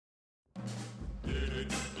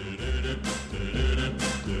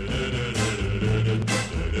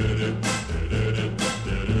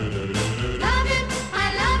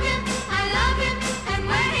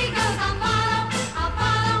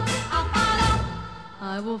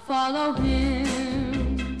will follow him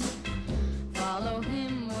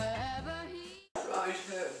wherever he... Right,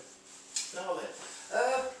 now then,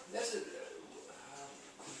 that's a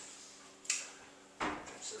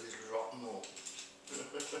little drop more.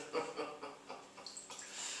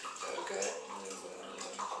 Okay.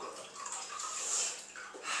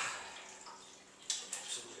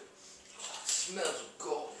 Smells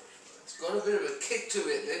good. It's got a bit of a kick to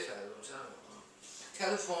it, this has.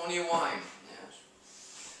 California wine, yes.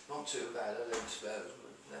 Not too bad, I don't suppose,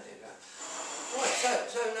 but there you go. Right,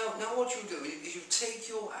 so now what you do is you take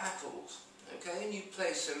your apples, okay, and you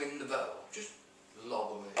place them in the bowl. Just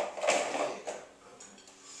lob them in. There you go. Okay.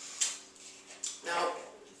 Now,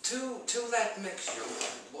 to that mixture,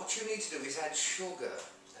 what you need to do is add sugar,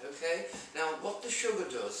 okay? Now, what the sugar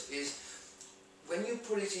does is, when you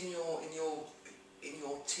put it in your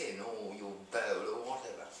tin or your bowl or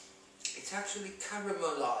whatever, it actually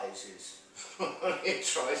caramelizes. You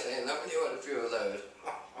try saying that when you had a few of those.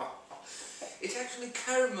 It actually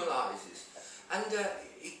caramelizes, and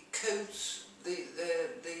it coats the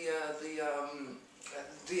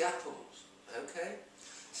apples. Okay.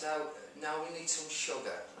 So now we need some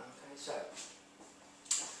sugar. Okay. So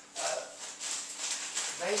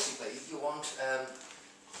basically, you want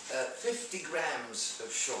 50 grams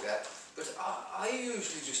of sugar. But I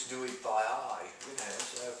usually just do it by eye, you know,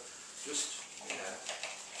 so just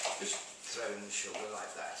throw in the sugar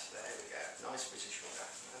like that. There we go, nice bit of sugar,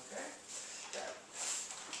 okay? So.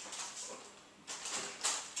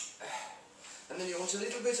 And then you want a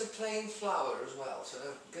little bit of plain flour as well, so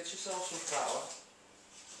get yourself some flour,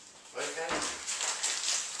 okay?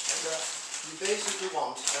 And you basically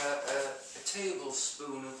want a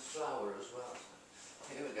tablespoon of flour as well.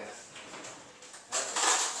 So here we go.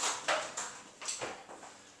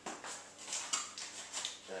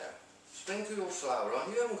 Sprinkle your flour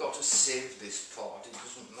on. You haven't got to sieve this part, it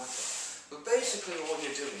doesn't matter. But basically what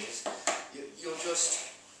you're doing is you're just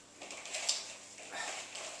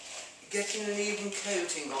getting an even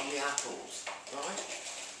coating on the apples, right?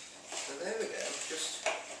 So there we go, just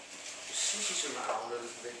swish it around a little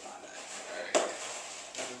bit like that. There we go.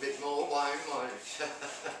 A bit more wine, might it? There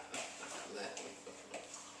we go.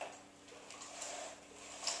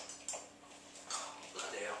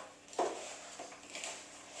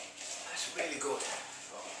 Really good.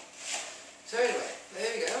 So anyway,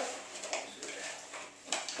 there you go.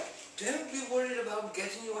 Don't be worried about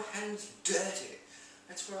getting your hands dirty.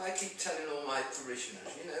 That's what I keep telling all my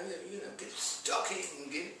parishioners. You know, get stuck in,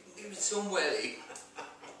 give it some welly.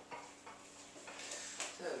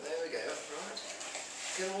 So there we go. Right.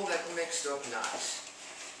 Get all that mixed up nice.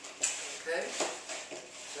 Okay.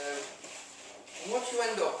 So what you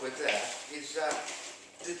end up with there is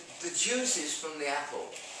the juices from the apple.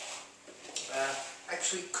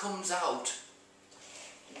 Actually comes out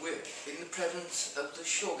in the presence of the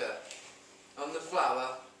sugar and the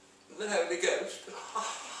flour and the Holy Ghost.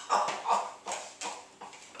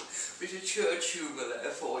 Bit of church humour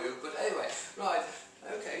there for you, but anyway, right,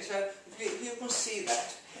 okay, so if you can see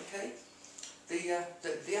that, okay,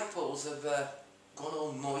 the apples have gone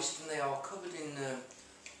all moist and they are covered in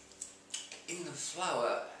the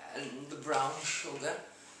flour and the brown sugar.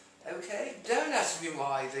 Okay, don't ask me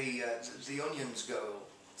why the onions go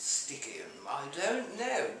sticky, and I don't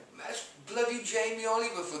know. That's bloody Jamie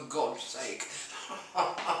Oliver, for God's sake.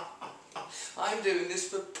 I'm doing this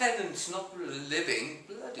for penance, not for a living.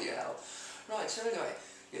 Bloody hell. Right, so anyway,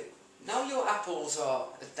 now your apples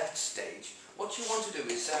are at that stage, what you want to do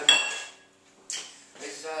is let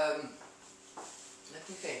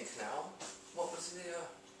me think now. What was the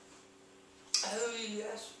oh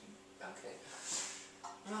yes, okay.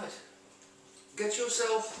 Right, get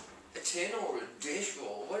yourself a tin or a dish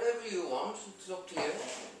or whatever you want, it's up to you.